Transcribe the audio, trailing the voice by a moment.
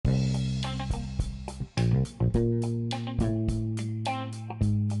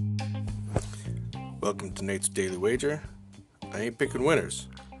Welcome to Nate's Daily Wager. I ain't picking winners,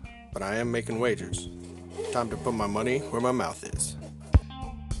 but I am making wagers. Time to put my money where my mouth is.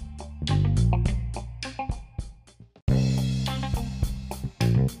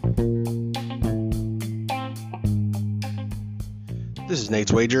 This is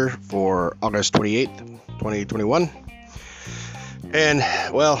Nate's Wager for August 28th, 2021. And,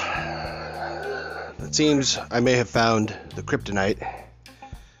 well, it seems I may have found the kryptonite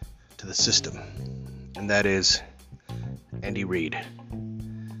to the system, and that is Andy Reid.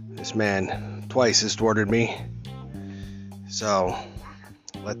 This man twice has thwarted me, so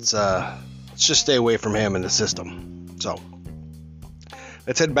let's just stay away from him in the system. So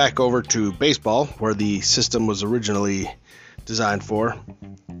let's head back over to baseball, where the system was originally designed for,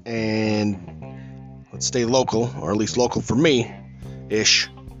 and let's stay local, or at least local for me ish,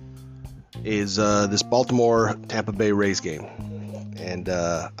 is this Baltimore Tampa Bay Rays game. And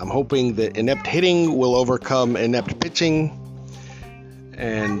I'm hoping that inept hitting will overcome inept pitching,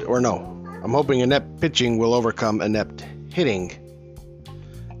 I'm hoping inept pitching will overcome inept hitting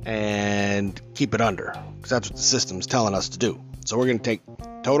and keep it under, because that's what the system's telling us to do. So we're going to take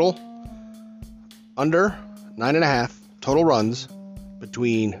total under 9.5 total runs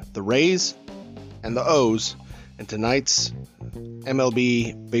between the Rays and the O's in tonight's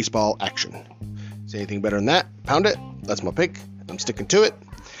MLB baseball action. Say anything better than that, pound it. That's my pick. I'm sticking to it.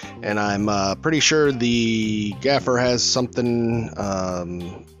 And I'm pretty sure the gaffer has something,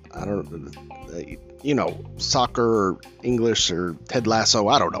 soccer or English or Ted Lasso.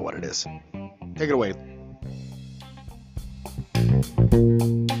 I don't know what it is. Take it away.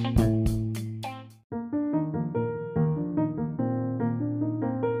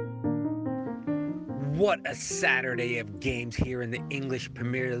 What a Saturday of games here in the English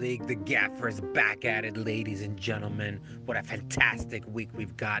Premier League. The Gaffer is back at it, ladies and gentlemen. What a fantastic week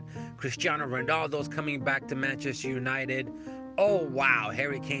we've got. Cristiano Ronaldo's coming back to Manchester United. Oh, wow.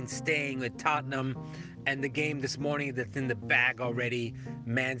 Harry Kane staying with Tottenham. And the game this morning that's in the bag already.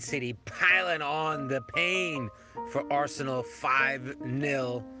 Man City piling on the pain for Arsenal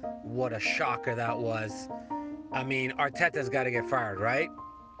 5-0. What a shocker that was. I mean, Arteta's got to get fired, right?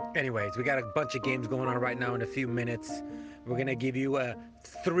 Anyways, we got a bunch of games going on right now. In a few minutes, we're going to give you a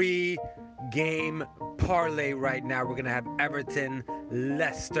 3-game parlay right now. We're going to have Everton,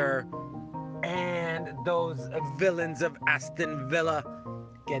 Leicester, and those villains of Aston Villa.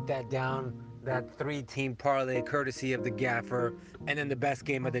 Get that down. That 3-team parlay courtesy of the Gaffer. And then the best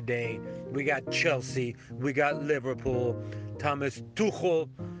game of the day, we got Chelsea, we got Liverpool. Thomas Tuchel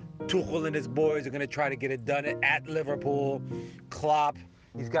and his boys are going to try to get it done at Liverpool. Klopp,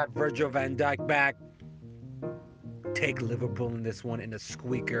 he's got Virgil van Dijk back. Take Liverpool in this one in a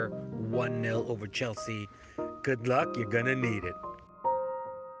squeaker, 1-0 over Chelsea. Good luck, you're going to need it.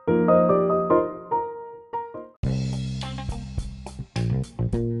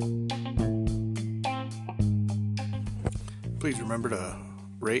 Please remember to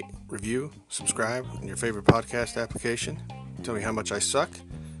rate, review, subscribe in your favorite podcast application. Tell me how much I suck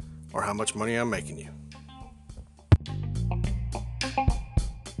or how much money I'm making you.